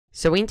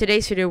So in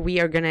today's video,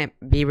 we are gonna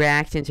be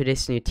reacting to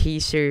this new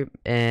teaser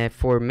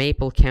for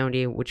Maple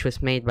County, which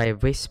was made by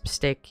Wisp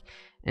Stick.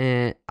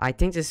 I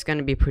think this is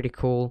gonna be pretty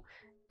cool,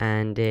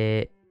 and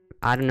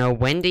I don't know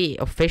when the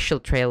official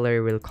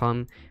trailer will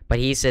come, but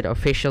he said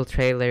official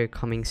trailer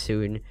coming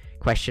soon,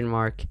 question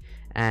mark.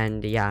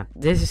 And yeah,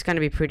 this is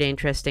gonna be pretty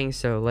interesting,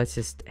 so let's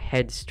just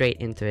head straight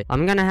into it.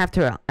 I'm gonna have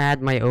to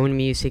add my own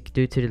music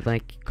due to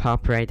the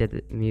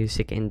copyrighted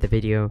music in the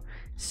video,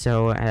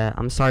 so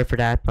I'm sorry for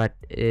that, but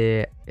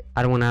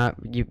I don't wanna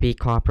be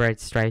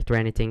copyright striked or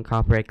anything,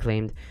 copyright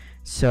claimed,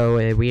 so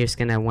we're just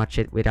gonna watch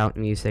it without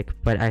music,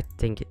 but I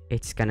think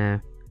it's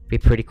gonna be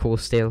pretty cool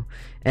still.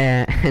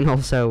 And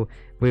also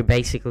we're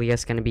basically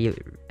just gonna be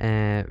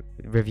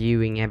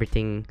reviewing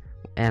everything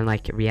and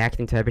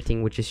reacting to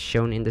everything which is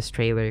shown in this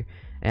trailer,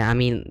 I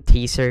mean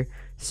teaser.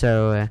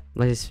 So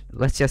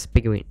let's just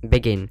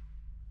begin.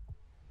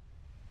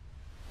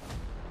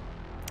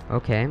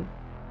 Okay,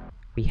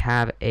 we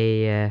have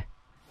a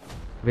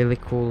really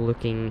cool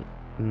looking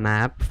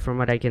map from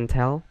what I can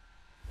tell.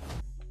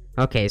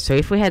 Okay, so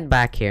if we head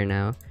back here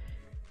now,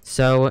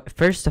 so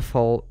first of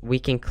all we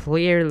can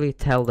clearly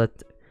tell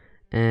that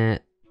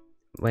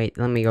wait,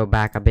 let me go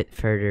back a bit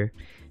further.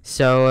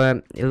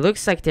 So it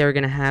looks like they're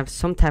gonna have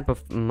some type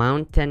of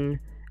mountain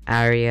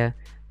area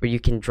where you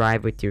can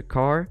drive with your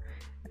car,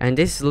 and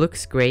this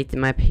looks great in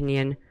my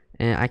opinion.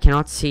 I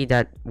cannot see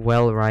that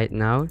well right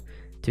now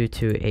due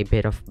to a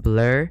bit of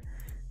blur,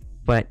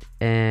 but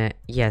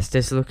yes,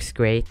 this looks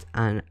great,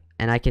 and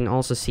I can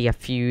also see a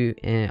few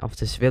of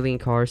the civilian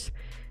cars,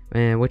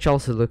 which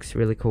also looks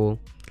really cool.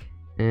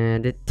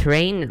 The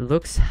terrain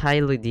looks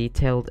highly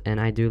detailed, and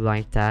I do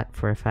like that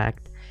for a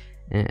fact.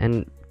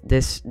 And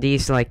these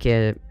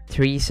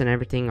trees and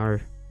everything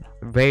are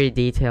very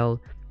detailed,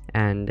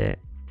 and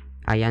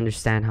I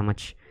understand how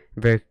much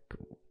work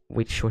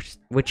which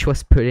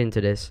was put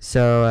into this.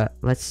 So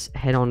let's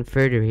head on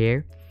further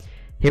here.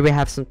 Here we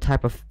have some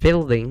type of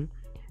building,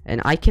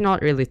 and I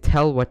cannot really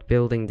tell what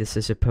building this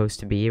is supposed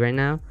to be right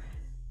now.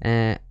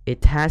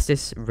 It has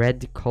this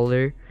red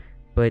color,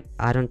 but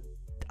I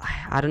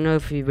don't know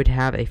if we would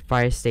have a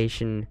fire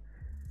station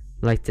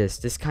like this.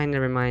 This kind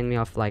of remind me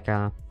of like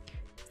a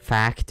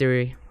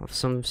factory of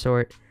some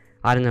sort.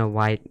 I don't know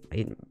why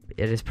it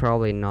is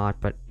probably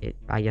not, but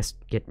I just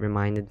get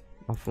reminded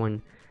of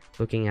one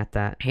looking at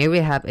that. Here we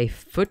have a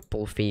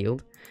football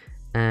field,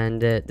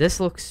 and this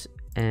looks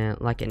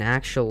like an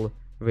actual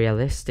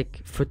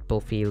realistic football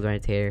field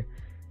right here,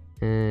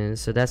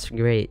 so that's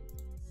great.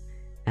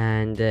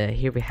 And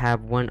here we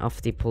have one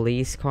of the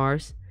police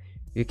cars.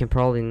 You can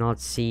probably not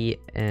see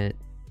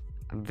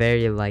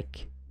very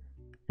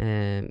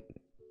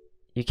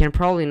you can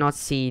probably not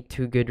see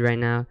too good right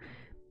now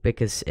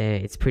because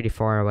it's pretty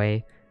far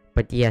away,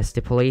 but yes,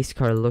 the police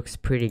car looks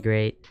pretty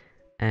great.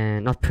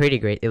 Not pretty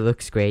great, it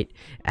looks great.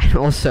 And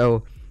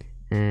also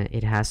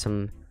it has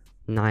some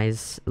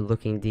nice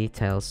looking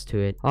details to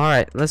it.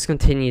 Alright, let's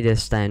continue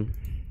this then.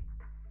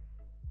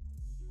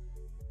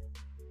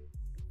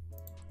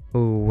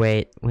 Oh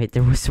wait,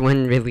 there was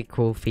one really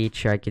cool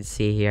feature I could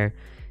see here.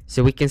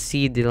 So we can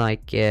see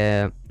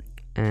the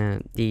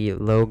the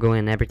logo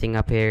and everything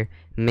up here.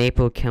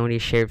 Maple County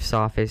Sheriff's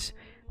Office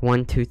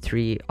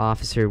 123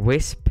 Officer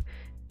Wisp,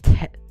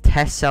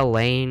 Tessa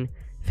Lane,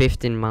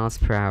 15 miles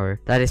per hour.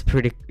 That is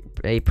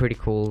a pretty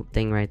cool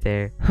thing right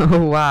there.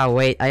 Oh wow,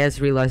 wait, I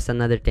just realized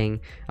another thing.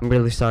 I'm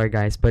really sorry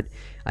guys, but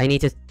I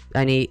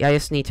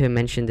just need to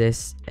mention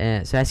this.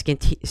 So as you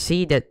can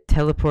see, that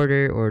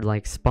teleporter or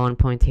spawn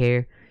point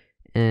here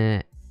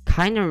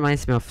kind of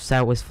reminds me of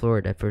Southwest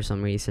Florida for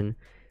some reason.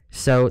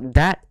 So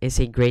that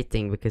is a great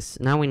thing, because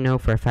now we know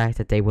for a fact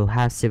that they will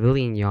have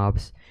civilian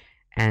jobs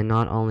and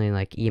not only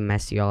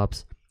EMS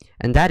jobs,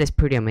 and that is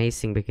pretty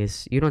amazing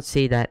because you don't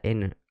see that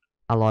in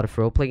a lot of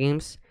roleplay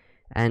games.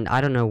 And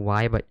I don't know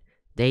why, but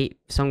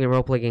some of the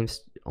roleplay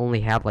games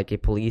only have a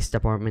police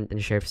department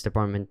and sheriff's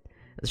department,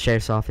 the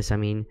sheriff's office I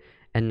mean,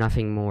 and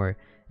nothing more,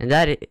 and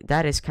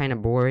that is kind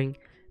of boring.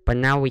 But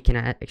now we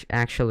can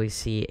actually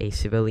see a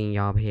civilian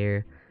job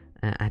here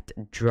at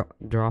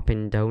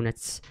Drop-in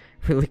Donuts.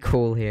 Really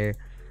cool here.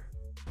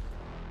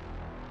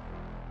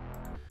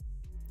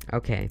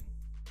 Okay,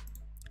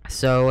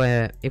 so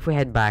if we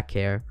head back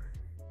here,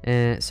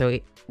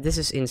 this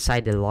is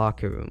inside the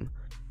locker room,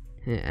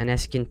 and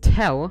as you can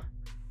tell,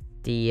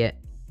 the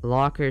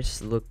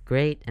lockers look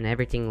great and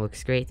everything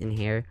looks great in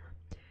here.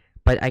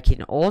 But I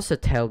can also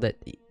tell that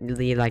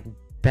the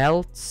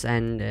belts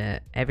and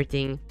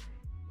everything,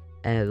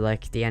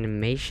 the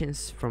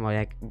animations from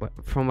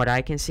what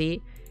I can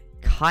see,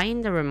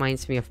 kind of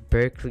reminds me of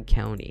Berkeley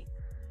County.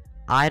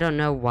 I don't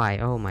know why.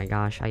 Oh my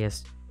gosh, I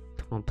just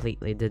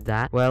completely did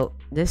that. Well,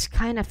 this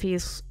kind of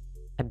feels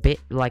a bit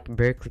like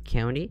Berkeley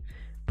County,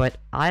 but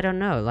I don't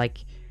know,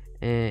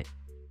 it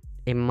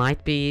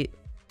might be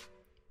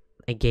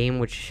a game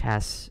which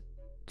has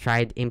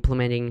tried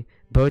implementing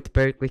both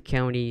Berkeley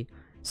County,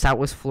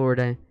 Southwest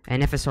Florida,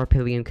 and FSR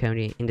Pillion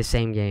County in the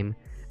same game,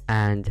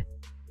 and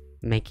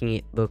making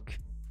it look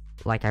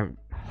like a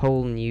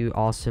whole new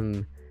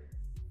awesome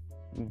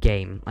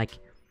game.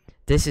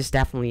 this is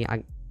definitely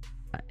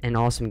an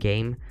awesome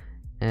game,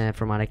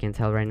 from what I can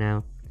tell right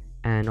now.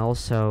 And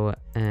also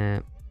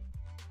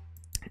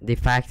the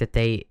fact that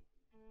they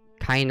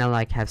kind of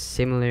like have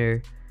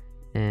similar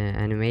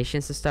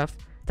animations and stuff,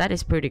 that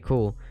is pretty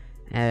cool.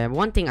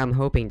 One thing I'm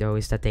hoping though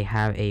is that they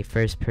have a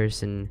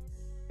first-person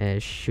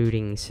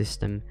shooting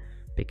system,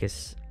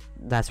 because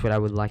that's what I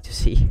would like to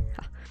see.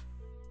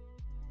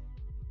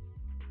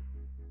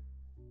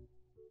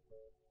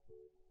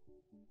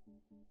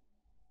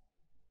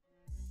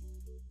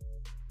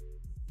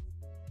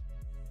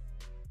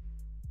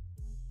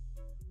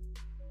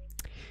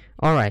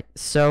 Alright,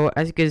 so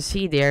as you can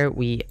see there,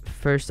 we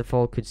first of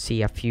all could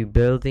see a few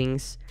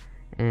buildings.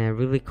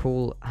 Really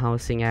cool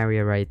housing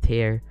area right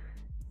here.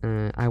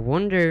 I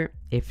wonder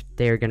if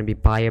they're gonna be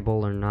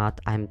buyable or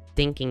not. I'm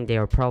thinking they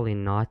are probably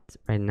not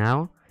right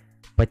now,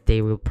 but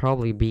they will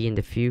probably be in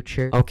the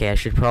future. Okay, I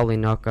should probably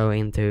not go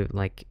into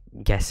like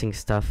guessing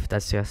stuff.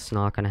 That's just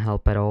not gonna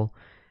help at all.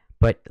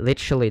 But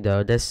literally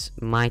though, this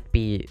might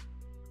be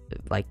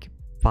like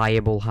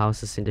buyable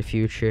houses in the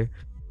future.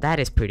 That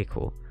is pretty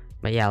cool.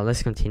 But yeah,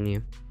 let's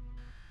continue.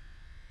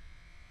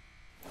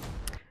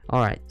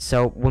 Alright,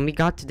 so when we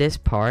got to this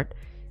part,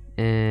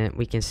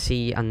 we can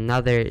see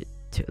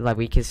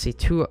we can see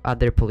two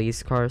other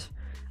police cars.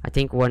 I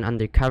think one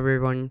undercover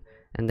one,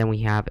 and then we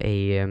have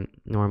a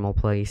normal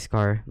police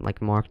car,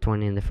 like marked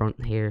one in the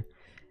front here,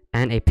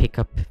 and a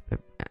pickup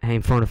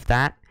in front of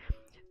that.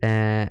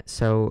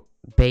 So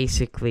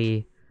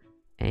basically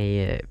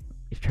a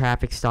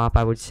traffic stop,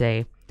 I would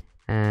say.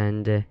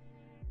 And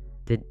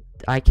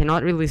I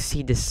cannot really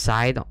see the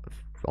side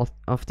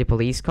of the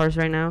police cars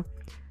right now,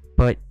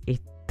 but it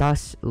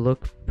does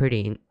look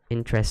pretty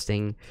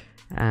interesting,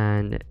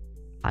 and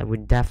I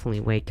would definitely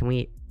wait. Can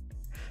we?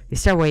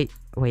 Is there wait?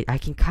 I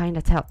can kind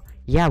of tell.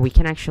 Yeah, we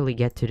can actually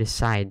get to the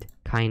side,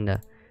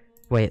 kinda.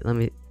 Wait, let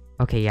me.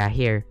 Okay, yeah,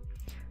 here.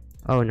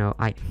 Oh no,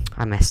 I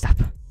messed up.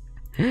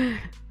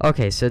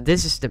 Okay, so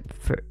this is the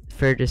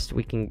furthest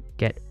we can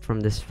get from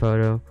this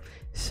photo.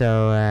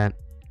 So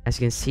as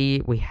you can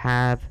see, we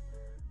have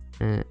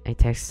a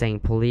text saying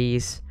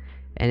police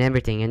and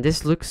everything, and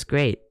this looks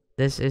great.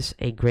 This is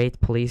a great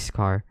police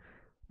car.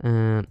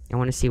 I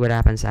want to see what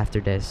happens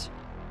after this.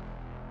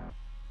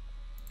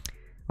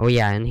 Oh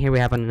yeah, and here we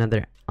have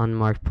another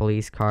unmarked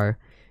police car.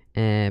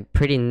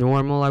 Pretty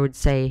normal, I would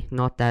say,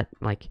 not that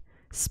like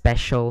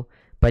special,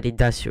 but it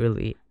does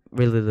really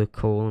look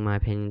cool in my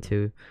opinion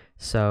too.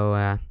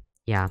 So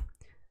yeah,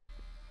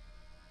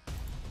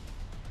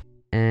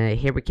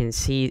 here we can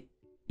see,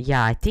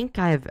 yeah, I think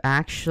I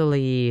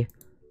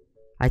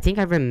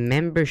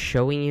remember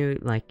showing you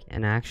like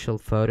an actual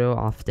photo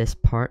of this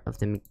part of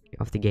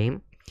the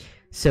game.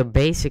 So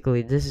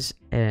basically this is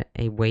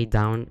a way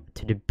down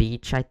to the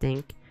beach, I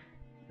think,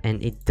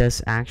 and it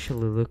does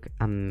actually look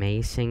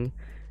amazing.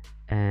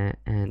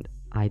 And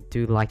I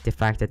do like the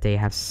fact that they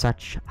have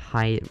such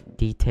high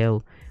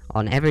detail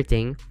on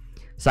everything.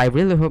 So I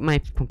really hope my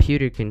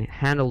computer can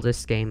handle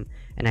this game,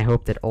 and I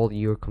hope that all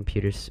your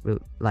computers will,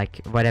 like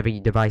whatever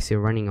device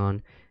you're running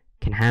on,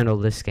 can handle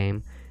this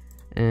game.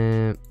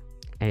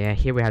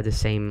 Here we have the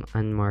same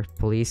unmarked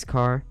police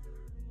car.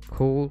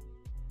 Cool.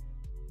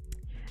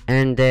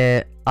 And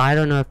I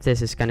don't know if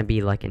this is gonna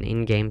be like an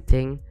in-game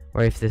thing,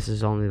 or if this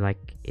is only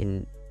like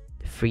in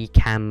free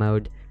cam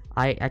mode.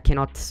 I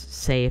cannot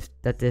say if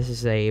that this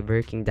is a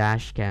working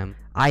dash cam.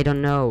 I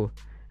don't know.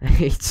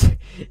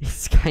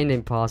 it's kind of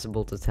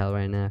impossible to tell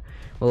right now.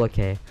 Well,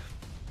 okay.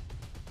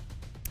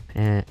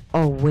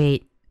 Oh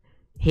wait,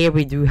 here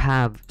we do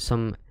have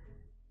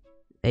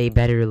a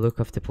better look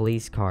of the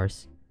police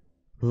cars.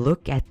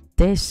 Look at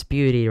this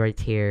beauty right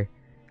here.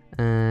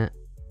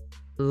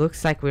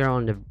 Looks like we're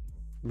on the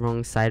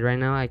wrong side right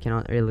now. I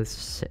cannot really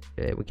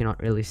we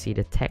cannot really see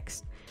the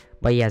text,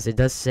 but yes, it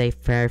does say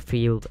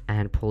Fairfield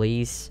and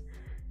police,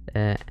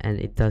 and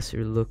it does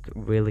look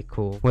really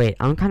cool. Wait,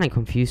 I'm kind of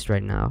confused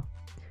right now.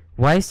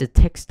 Why is the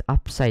text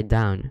upside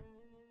down?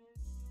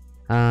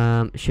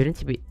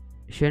 Shouldn't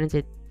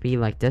it be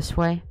like this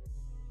way?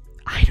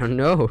 I don't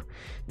know.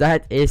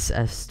 That is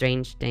a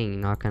strange thing,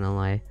 not gonna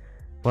lie.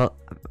 Well,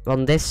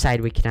 on this side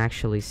we can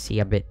actually see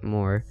a bit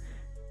more.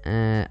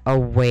 Oh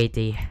wait,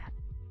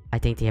 I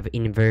think they have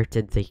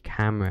inverted the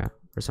camera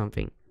or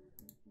something.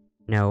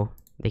 No,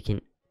 they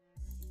can.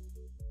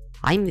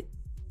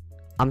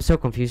 I'm so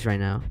confused right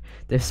now.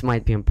 This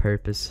might be on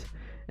purpose.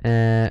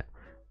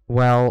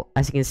 Well,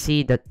 as you can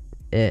see,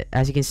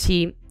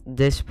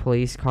 this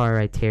police car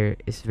right here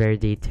is very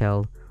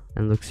detailed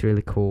and looks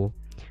really cool.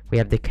 We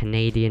have the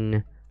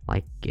Canadian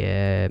like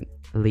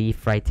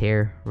leaf right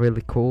here,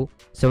 really cool.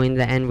 So in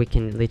the end we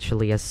can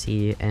literally just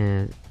see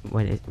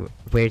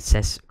where it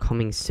says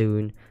coming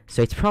soon,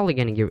 so it's probably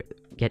gonna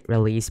get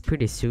released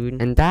pretty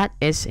soon, and that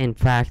is in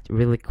fact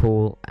really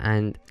cool.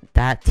 And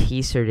that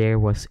teaser there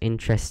was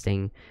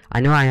interesting. I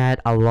know I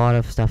had a lot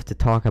of stuff to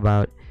talk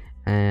about.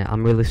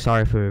 I'm really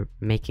sorry for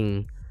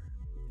making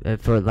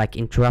for like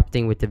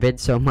interrupting with the vid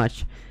so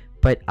much,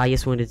 but I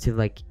just wanted to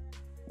like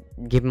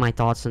give my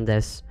thoughts on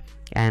this,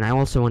 and I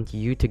also want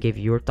you to give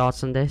your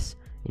thoughts on this.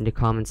 in the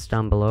comments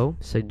down below,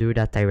 so do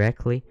that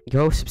directly.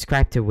 Go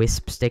subscribe to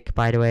Wispstick,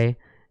 by the way.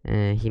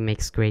 He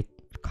makes great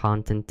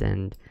content,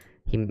 and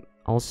he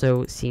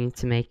also seems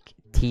to make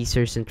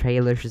teasers and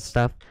trailers and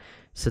stuff,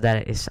 so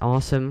that is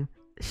awesome.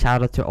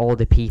 Shout out to all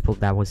the people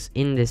that was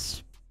in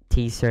this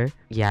teaser.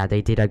 Yeah,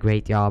 they did a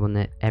great job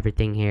on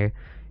everything here.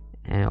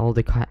 All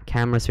the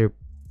cameras are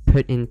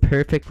put in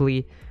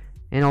perfectly,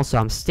 and also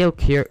I'm still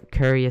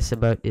curious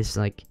about this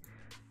like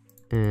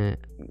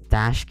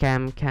dash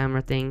cam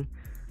camera thing.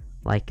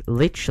 Like,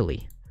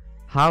 literally,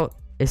 how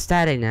is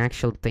that an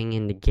actual thing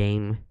in the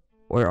game,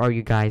 or are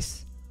you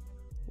guys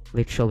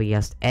literally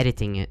just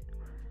editing it?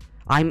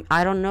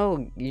 I don't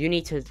know. You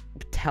need to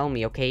tell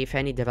me, okay? If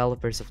any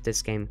developers of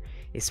this game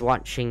is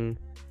watching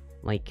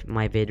like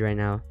my vid right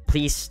now,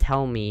 please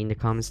tell me in the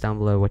comments down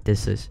below what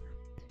this is.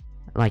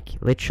 Like,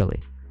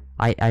 literally,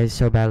 I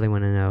so badly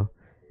want to know.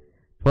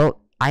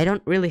 Well, I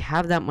don't really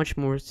have that much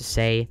more to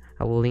say.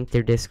 I will link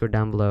their Discord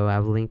down below. I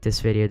will link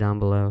this video down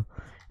below,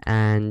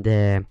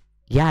 and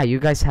yeah, you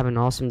guys have an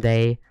awesome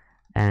day,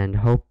 and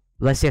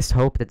let's just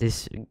hope that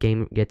this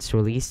game gets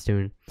released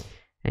soon.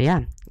 And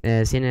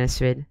yeah, see you in the next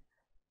vid.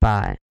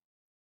 Bye.